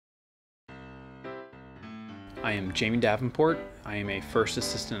I am Jamie Davenport. I am a first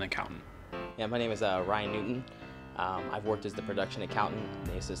assistant accountant. Yeah, my name is Ryan Newton. I've worked as the production accountant,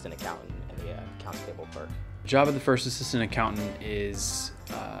 the assistant accountant, and the accounts payable clerk. The job of the first assistant accountant is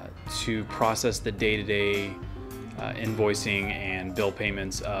to process the day-to-day invoicing and bill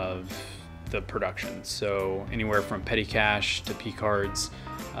payments of the production. So anywhere from petty cash to P cards,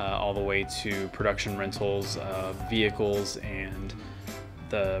 all the way to production rentals of vehicles and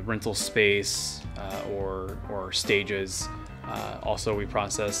the rental space or stages. Also, we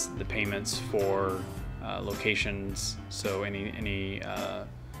process the payments for locations. So any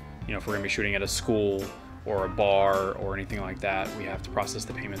if we're going to be shooting at a school or a bar or anything like that, we have to process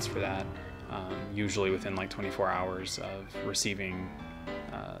the payments for that, usually within like 24 hours of receiving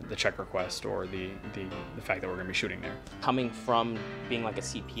the check request or the fact that we're going to be shooting there. Coming from being like a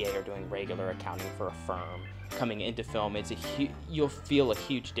CPA or doing regular accounting for a firm, coming into film, you'll feel a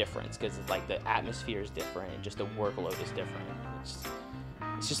huge difference because like the atmosphere is different and just the workload is different.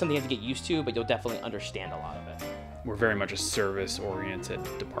 It's just something you have to get used to, but you'll definitely understand a lot of it. We're very much a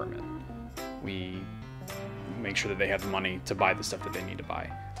service-oriented department. We make sure that they have the money to buy the stuff that they need to buy,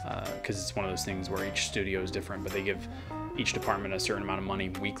 because it's one of those things where each studio is different, but they give each department a certain amount of money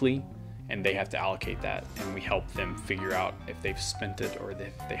weekly, and they have to allocate that, and we help them figure out if they've spent it or if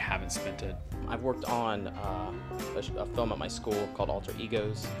they haven't spent it. I've worked on a film at my school called Alter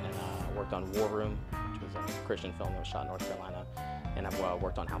Egos, and I worked on War Room, which was a Christian film that was shot in North Carolina, and I've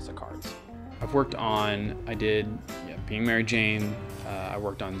worked on House of Cards. I did Being Mary Jane, I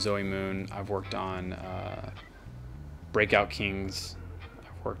worked on Zoe Moon, I've worked on Breakout Kings,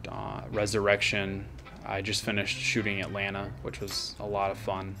 I've worked on Resurrection. I just finished shooting Atlanta, which was a lot of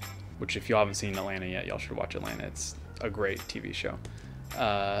fun, which if you haven't seen Atlanta yet, y'all should watch Atlanta. It's a great TV show.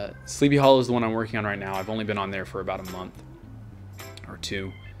 Sleepy Hollow is the one I'm working on right now. I've only been on there for about a month or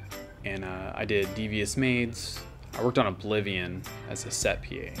two, and I did Devious Maids. I worked on Oblivion as a set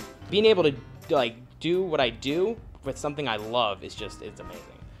PA. Being able to like do what I do with something I love it's amazing.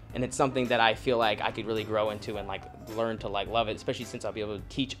 And it's something that I feel like I could really grow into and like learn to like love it, especially since I'll be able to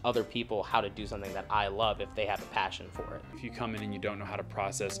teach other people how to do something that I love if they have a passion for it. If you come in and you don't know how to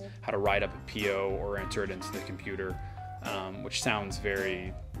process, how to write up a PO or enter it into the computer, which sounds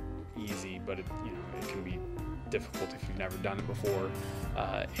very easy, but it can be difficult if you've never done it before,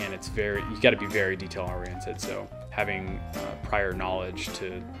 and you got to be very detail oriented. So having prior knowledge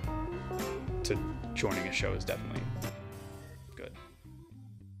to joining a show is definitely